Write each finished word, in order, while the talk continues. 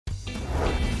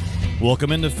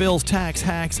Welcome into Phil's Tax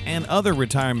Hacks and Other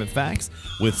Retirement Facts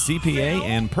with CPA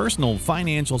and personal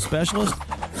financial specialist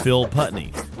Phil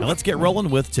Putney. Now let's get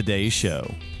rolling with today's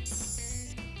show.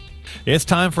 It's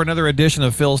time for another edition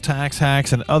of Phil's Tax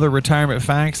Hacks and Other Retirement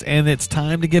Facts, and it's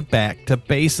time to get back to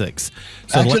basics.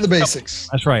 Back to the basics.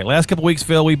 That's right. Last couple weeks,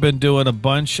 Phil, we've been doing a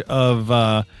bunch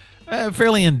of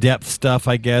fairly in-depth stuff,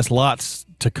 I guess. Lots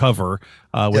to cover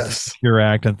with the Secure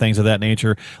Act and things of that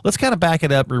nature. Let's kind of back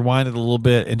it up, rewind it a little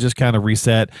bit, and just kind of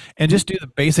reset and just do the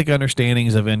basic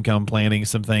understandings of income planning,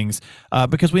 some things,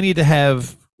 because we need to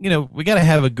have, we got to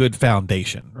have a good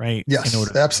foundation, right?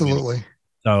 Yes, absolutely.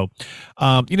 So,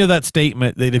 that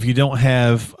statement that if you don't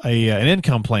have an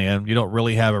income plan, you don't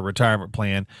really have a retirement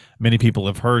plan. Many people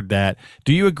have heard that.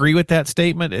 Do you agree with that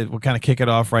statement? We'll kind of kick it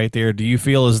off right there. Do you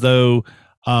feel as though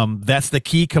that's the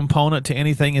key component to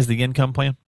anything is the income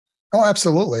plan? Oh,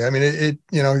 absolutely. I mean,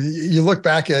 you look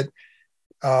back at,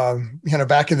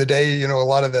 back in the day, a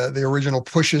lot of the original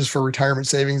pushes for retirement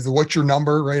savings, the what's your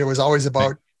number, right? It was always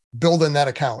about building that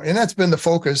account. And that's been the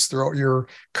focus throughout your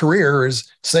career is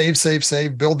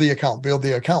save, build the account.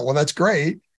 Well, that's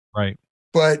great. Right.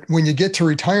 But when you get to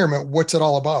retirement, what's it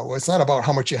all about? Well, it's not about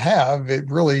how much you have. It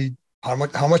really, how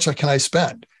much can I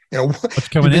spend? You've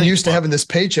been used to having this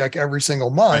paycheck every single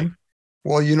month. Right.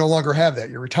 Well, you no longer have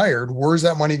that. You're retired. Where's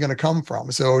that money going to come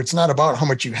from? So it's not about how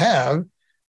much you have.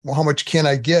 Well, how much can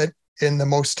I get in the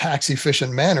most tax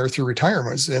efficient manner through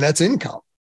retirement? And that's income.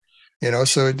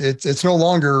 So it's no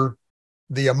longer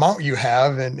the amount you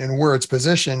have and where it's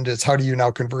positioned. It's how do you now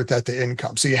convert that to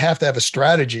income? So you have to have a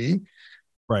strategy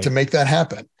to make that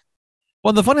happen.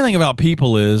 Well, the funny thing about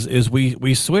people is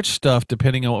we switch stuff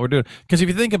depending on what we're doing. Because if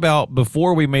you think about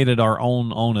before we made it our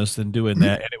own onus and doing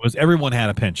that, and it was everyone had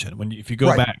a pension. If you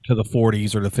go back to the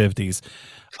 40s or the 50s,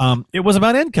 it was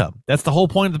about income. That's the whole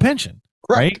point of the pension,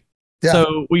 right? Yeah.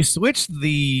 So we switched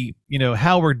the,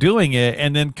 how we're doing it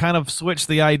and then kind of switched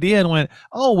the idea and went,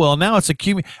 oh, well, now it's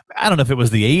I don't know if it was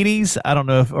the 80s. I don't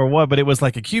know if or what, but it was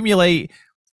like accumulate,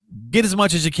 get as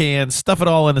much as you can, stuff it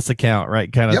all in this account,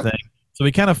 right? Kind of thing. So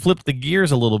we kind of flipped the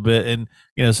gears a little bit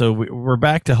and, so we're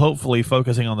back to hopefully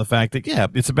focusing on the fact that,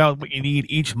 it's about what you need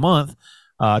each month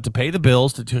to pay the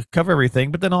bills, to cover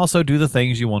everything, but then also do the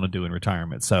things you want to do in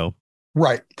retirement. So.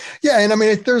 Right. Yeah. And I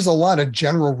mean, there's a lot of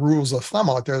general rules of thumb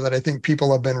out there that I think people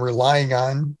have been relying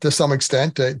on to some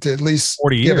extent to at least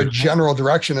give a general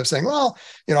direction of saying, well,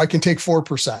 I can take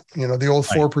 4%, the old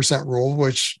 4% rule,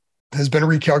 which has been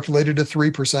recalculated to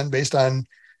 3% based on,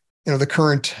 the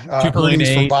current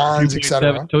earnings from bonds, et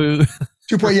cetera. 2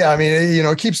 point, I mean,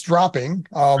 it keeps dropping.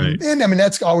 And I mean,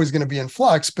 that's always going to be in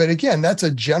flux. But again, that's a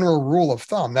general rule of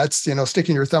thumb. That's,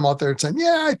 sticking your thumb out there and saying,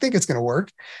 I think it's going to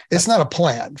work. It's not a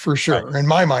plan for sure, in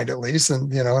my mind, at least.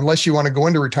 And, unless you want to go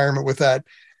into retirement with that,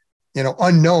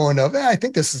 unknown of, I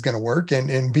think this is going to work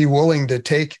and be willing to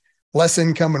take less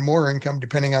income and more income,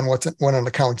 depending on what an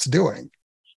account's doing.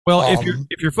 Well,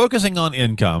 if you're focusing on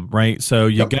income, right? So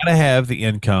you got to have the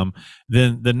income.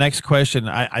 Then the next question,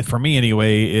 for me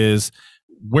anyway, is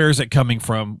where is it coming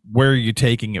from? Where are you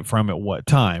taking it from? At what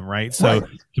time, right? So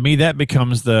to me, that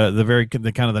becomes the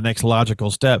kind of the next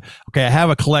logical step. Okay, I have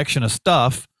a collection of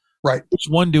stuff. Right. Which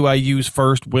one do I use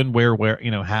first? When? Where?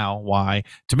 How? Why?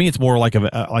 To me, it's more like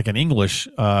like an English,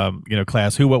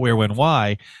 class. Who? What? Where? When?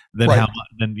 Why? Than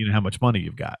how much money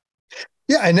you've got.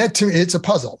 Yeah. And that to me, it's a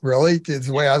puzzle, really, is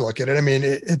the way I look at it. I mean,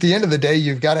 at the end of the day,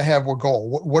 you've got to have a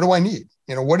goal. What do I need?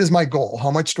 What is my goal?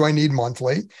 How much do I need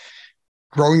monthly?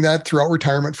 Growing that throughout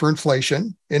retirement for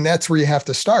inflation. And that's where you have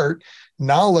to start.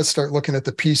 Now let's start looking at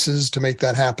the pieces to make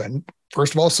that happen.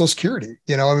 First of all, Social Security,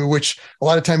 which a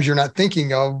lot of times you're not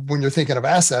thinking of when you're thinking of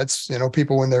assets.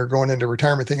 People, when they're going into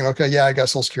retirement thinking, okay, I got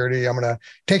Social Security. I'm going to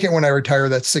take it when I retire.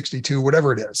 That's 62,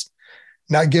 whatever it is.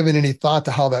 Not giving any thought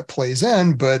to how that plays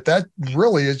in, but that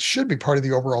really, it should be part of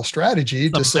the overall strategy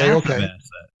to say, okay,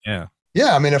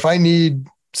 I mean, if I need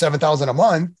 $7,000 a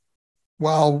month,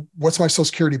 well, what's my Social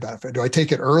Security benefit? Do I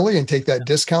take it early and take that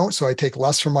discount so I take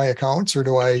less from my accounts, or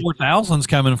do I? 4,000's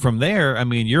coming from there. I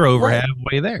mean, you're over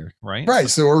halfway there, right? Right.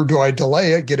 So, or do I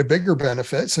delay it, get a bigger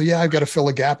benefit? So I've got to fill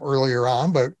a gap earlier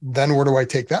on, but then where do I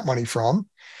take that money from?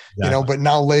 Exactly. But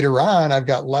now later on, I've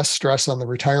got less stress on the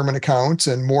retirement accounts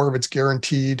and more of it's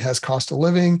guaranteed, has cost of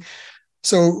living.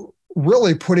 So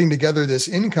really putting together this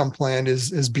income plan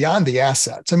is beyond the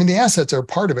assets. I mean, the assets are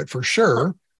part of it for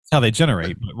sure. How they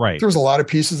generate, right? There's a lot of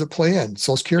pieces that play in.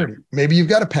 Social Security. Maybe you've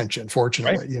got a pension,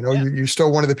 fortunately. You're still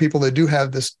one of the people that do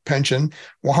have this pension.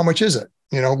 Well, how much is it?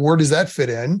 Where does that fit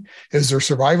in? Is there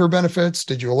survivor benefits?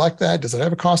 Did you elect that? Does it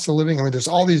have a cost of living? I mean, there's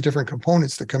all these different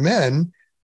components that come in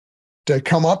to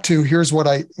come up to here's what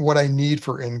I need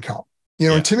for income.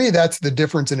 Yeah. To me, that's the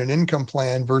difference in an income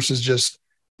plan versus just,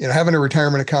 having a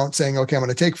retirement account saying, okay, I'm going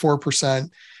to take 4%,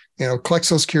 collect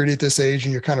Social Security at this age,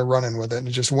 and you're kind of running with it and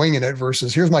just winging it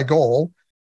versus here's my goal.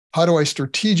 How do I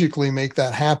strategically make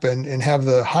that happen and have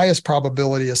the highest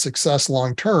probability of success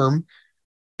long term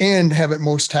and have it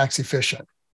most tax efficient?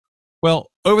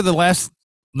 Well, over the last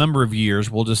number of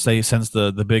years, we'll just say since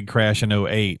the big crash in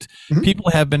 '08, people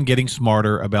have been getting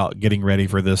smarter about getting ready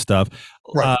for this stuff.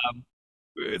 Right.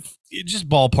 Just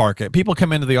ballpark it. People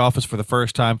come into the office for the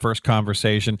first time, first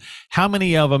conversation. How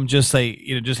many of them just say,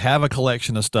 just have a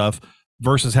collection of stuff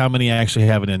versus how many actually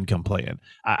have an income plan?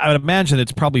 I would imagine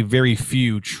it's probably very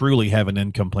few truly have an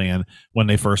income plan when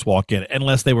they first walk in,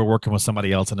 unless they were working with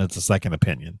somebody else and it's a second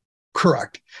opinion.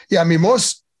 Correct. Yeah. I mean,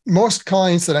 most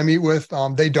clients that I meet with,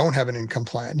 they don't have an income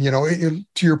plan. To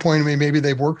your point, I mean, maybe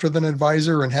they've worked with an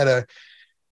advisor and had a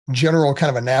general kind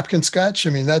of a napkin sketch. I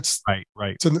mean, that's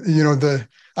right. So,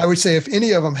 I would say if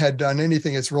any of them had done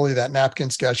anything, it's really that napkin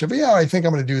sketch of, I think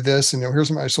I'm going to do this. And here's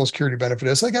what my Social Security benefit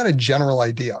is. I got a general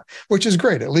idea, which is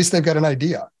great. At least they've got an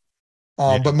idea.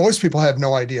 But most people have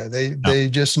no idea. They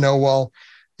just know, well,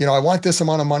 I want this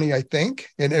amount of money, I think.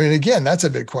 And again, that's a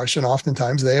big question.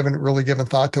 Oftentimes they haven't really given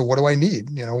thought to what do I need?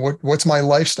 What's my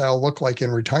lifestyle look like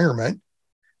in retirement?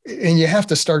 And you have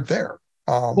to start there.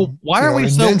 Well, why are we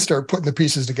then start putting the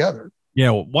pieces together?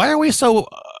 Why are we so,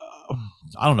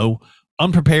 I don't know,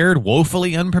 unprepared,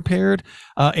 woefully unprepared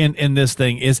in this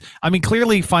thing?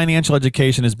 Clearly financial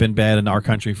education has been bad in our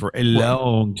country for a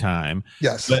long time.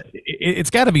 Yes. But it's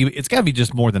got to be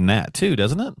just more than that too,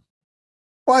 doesn't it?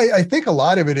 Well, I think a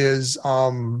lot of it is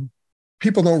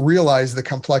people don't realize the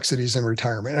complexities in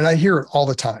retirement. And I hear it all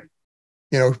the time.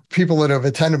 People that have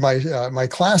attended my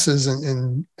classes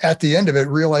and at the end of it,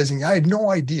 realizing I had no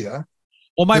idea.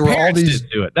 Well, my parents didn't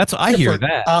do it. I hear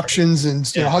that. Options and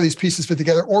how these pieces fit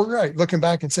together. Or looking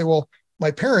back and say, well,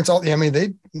 my parents, they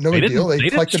no big deal. They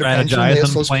collected a pension, they had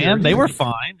Social Security. They were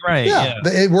fine, right? Yeah.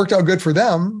 It worked out good for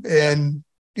them. And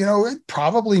it's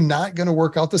probably not going to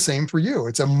work out the same for you.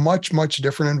 It's a much, much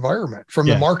different environment from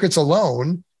the markets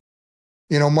alone,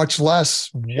 much less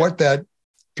what that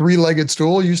three-legged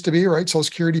stool used to be, right? Social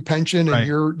Security, pension, and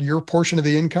your portion of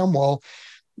the income. Well,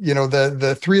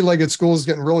 the three-legged stool is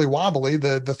getting really wobbly.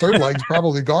 The third leg's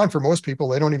probably gone for most people.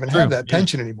 They don't even have that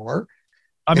pension anymore.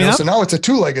 So now it's a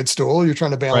two-legged stool you're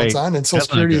trying to balance on, and Social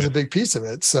Security is a big piece of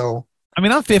it. So,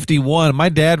 I'm 51. My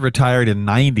dad retired in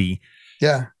 '90.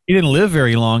 Yeah. He didn't live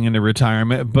very long into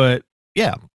retirement, but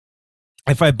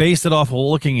if I based it off of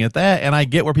looking at that, and I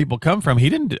get where people come from, he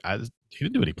didn't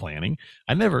do any planning.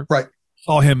 I never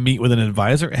saw him meet with an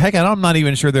advisor. Heck, I'm not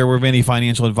even sure there were any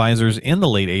financial advisors in the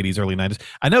late 80s, early 90s.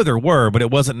 I know there were, but it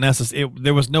wasn't necessary.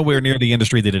 There was nowhere near the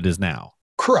industry that it is now.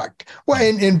 Correct. Well,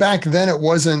 and back then it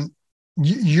wasn't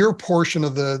your portion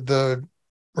of the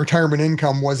retirement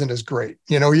income wasn't as great.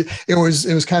 It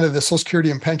was kind of the Social Security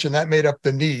and pension that made up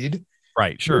the need.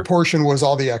 Right. Sure. Your portion was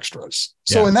all the extras.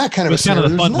 So in that kind of a scenario,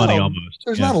 kind of the fun money almost.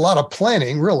 There's not a lot of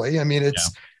planning, really.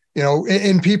 It's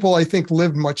and people I think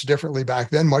lived much differently back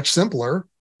then, much simpler.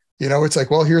 It's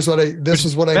like, well, here's this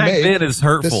is what I made. Back then is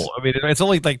hurtful. It's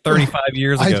only like 35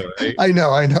 years ago. Right? I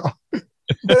know. But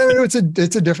it's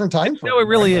a different time frame. No, it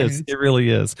really is. It really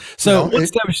is. So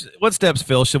what steps,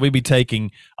 Phil, should we be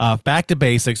taking back to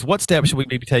basics? What steps should we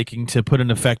be taking to put an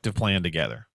effective plan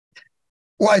together?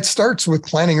 Well, it starts with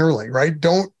planning early, right?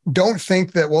 Don't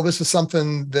think that, well, this is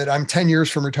something that I'm 10 years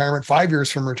from retirement, 5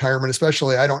 years from retirement,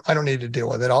 especially. I don't need to deal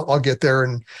with it. I'll get there.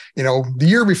 And, the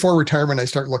year before retirement, I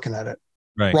start looking at it.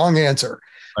 Right. Wrong answer.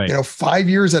 Right. 5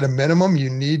 years at a minimum, you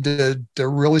need to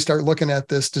really start looking at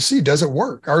this to see, does it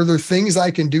work? Are there things I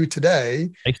can do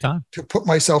today Takes time to put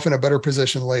myself in a better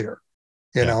position later?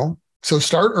 So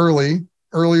start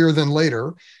earlier than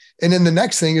later. And then the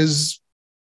next thing is,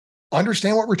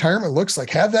 understand what retirement looks like.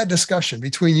 Have that discussion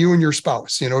between you and your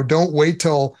spouse. Don't wait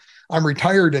till I'm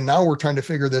retired and now we're trying to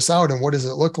figure this out. And what does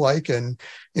it look like? And,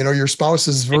 your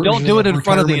spouse's version. And don't do it in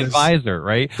front of the advisor,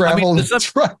 right? Travel,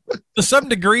 to some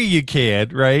degree you can,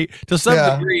 right? To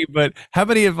some degree, but how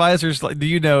many advisors do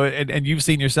you know? And you've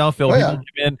seen yourself, Phil, people come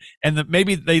in and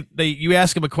maybe you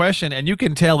ask them a question and you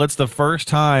can tell it's the first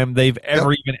time they've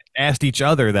ever even asked each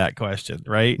other that question,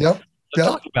 right? Yep.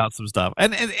 Talk about some stuff,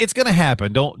 and it's going to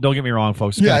happen. Don't get me wrong,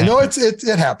 folks. It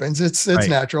happens. It's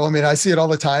natural. I see it all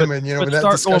the time, and when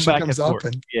that discussion comes up,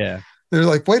 and they're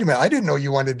like, "Wait a minute, I didn't know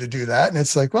you wanted to do that." And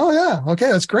it's like, "Well, yeah, okay,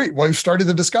 that's great. Well, you started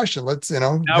the discussion. Let's have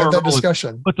that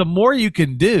discussion." But the more you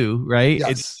can do, right? Yes.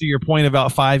 It's to your point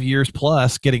about 5 years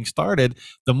plus getting started.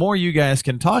 The more you guys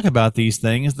can talk about these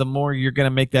things, the more you're going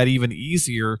to make that even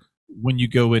easier when you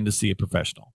go in to see a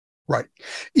professional. Right.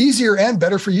 Easier and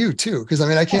better for you too. Because I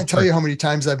mean, I can't tell you how many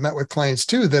times I've met with clients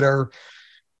too that are,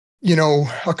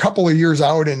 a couple of years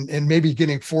out and maybe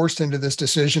getting forced into this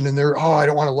decision, and they're, I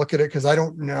don't want to look at it because I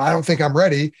don't think I'm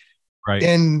ready. Right.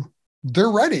 And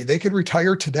they're ready. They could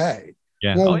retire today.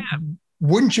 Yeah. Well,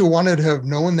 wouldn't you want to have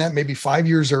known that maybe 5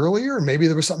 years earlier, and maybe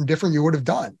there was something different you would have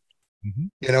done?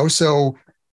 Mm-hmm. So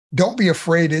don't be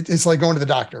afraid. It's like going to the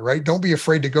doctor, right? Don't be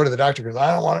afraid to go to the doctor because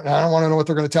I don't want to know what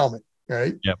they're going to tell me.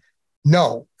 Right. Yep.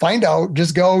 No, find out,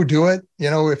 just go do it.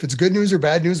 If it's good news or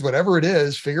bad news, whatever it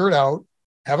is, figure it out,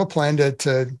 have a plan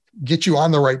to get you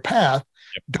on the right path.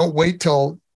 Yep. Don't wait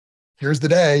till here's the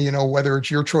day, whether it's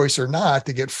your choice or not,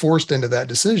 to get forced into that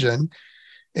decision.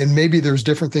 And maybe there's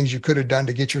different things you could have done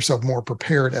to get yourself more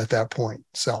prepared at that point.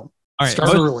 So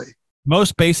start early.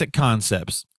 Most basic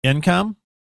concepts, income.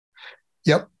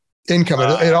 Yep. Income.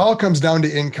 It all comes down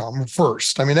to income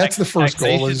first. I mean, that's the first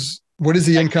goal is, what is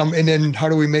the income? And then how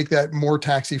do we make that more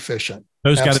tax efficient?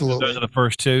 Those are the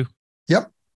first two.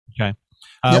 Yep. Okay.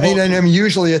 And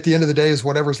usually at the end of the day is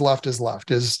whatever's left is left.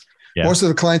 Most of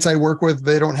the clients I work with,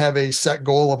 they don't have a set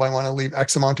goal of I want to leave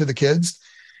X amount to the kids.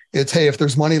 It's, hey, if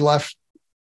there's money left,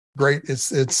 great.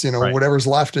 It's right. Whatever's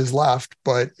left is left.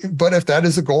 But if that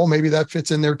is a goal, maybe that fits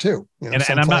in there too. And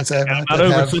I'm not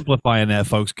oversimplifying that,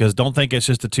 folks, because don't think it's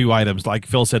just the two items. Like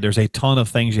Phil said, there's a ton of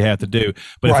things you have to do.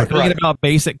 But if we're thinking about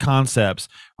basic concepts,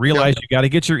 realize you got to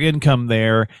get your income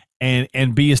there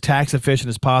and be as tax efficient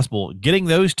as possible. Getting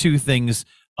those two things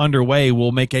underway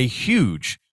will make a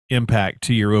huge impact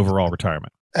to your overall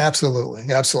retirement. Absolutely.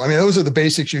 I mean, those are the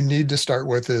basics you need to start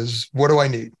with is, what do I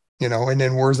need? And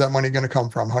then where's that money going to come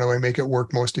from? How do I make it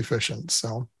work most efficient?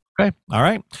 So. Okay. All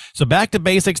right. So back to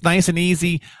basics, nice and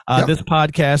easy, this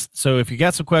podcast. So if you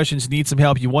got some questions, need some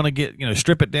help, you want to get,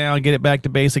 strip it down, get it back to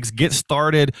basics, get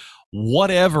started,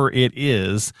 whatever it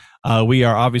is. We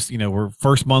are obviously, we're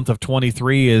first month of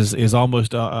 23 is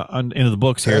almost into the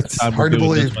books here. It's hard to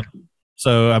believe.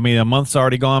 So, I mean, a month's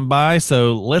already gone by.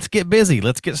 So let's get busy.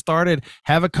 Let's get started.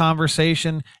 Have a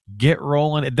conversation. Get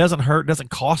rolling. It doesn't hurt.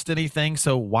 Doesn't cost anything.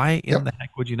 So why in the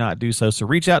heck would you not do so? So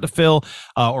reach out to Phil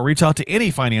or reach out to any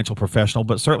financial professional,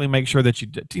 but certainly make sure that you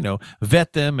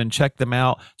vet them and check them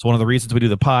out. It's one of the reasons we do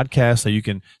the podcast, so you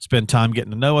can spend time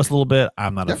getting to know us a little bit.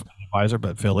 I'm not a advisor,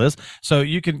 but Phil is. So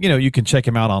you can check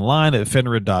him out online at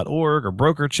finra.org or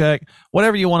broker check,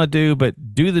 whatever you want to do,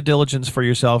 but do the diligence for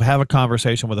yourself. Have a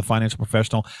conversation with a financial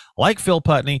professional like Phil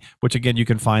Putney, which again, you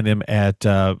can find him at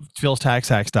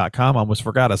philstaxhacks.com. I almost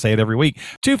forgot. I say it every week.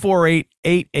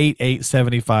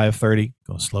 248-888-7530.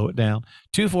 Go slow it down.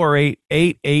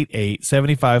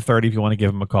 248-888-7530 if you want to give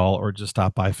him a call, or just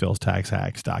stop by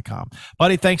philstaxhacks.com.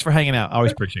 Buddy, thanks for hanging out. I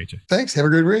always appreciate you. Thanks. Have a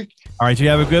good week. All right, you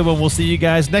have a good one. We'll see you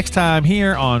guys next time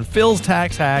here on Phil's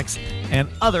Tax Hacks and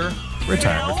other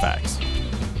retirement facts.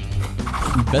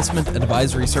 Investment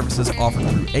advisory services offered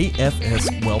through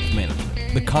AFS Wealth Management.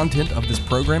 The content of this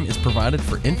program is provided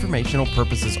for informational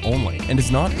purposes only and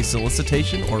is not a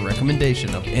solicitation or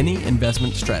recommendation of any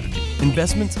investment strategy.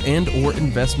 Investments and/or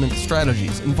investment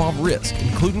strategies involve risk,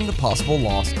 including the possible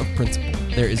loss of principal.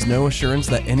 There is no assurance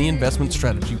that any investment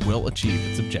strategy will achieve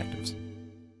its objectives.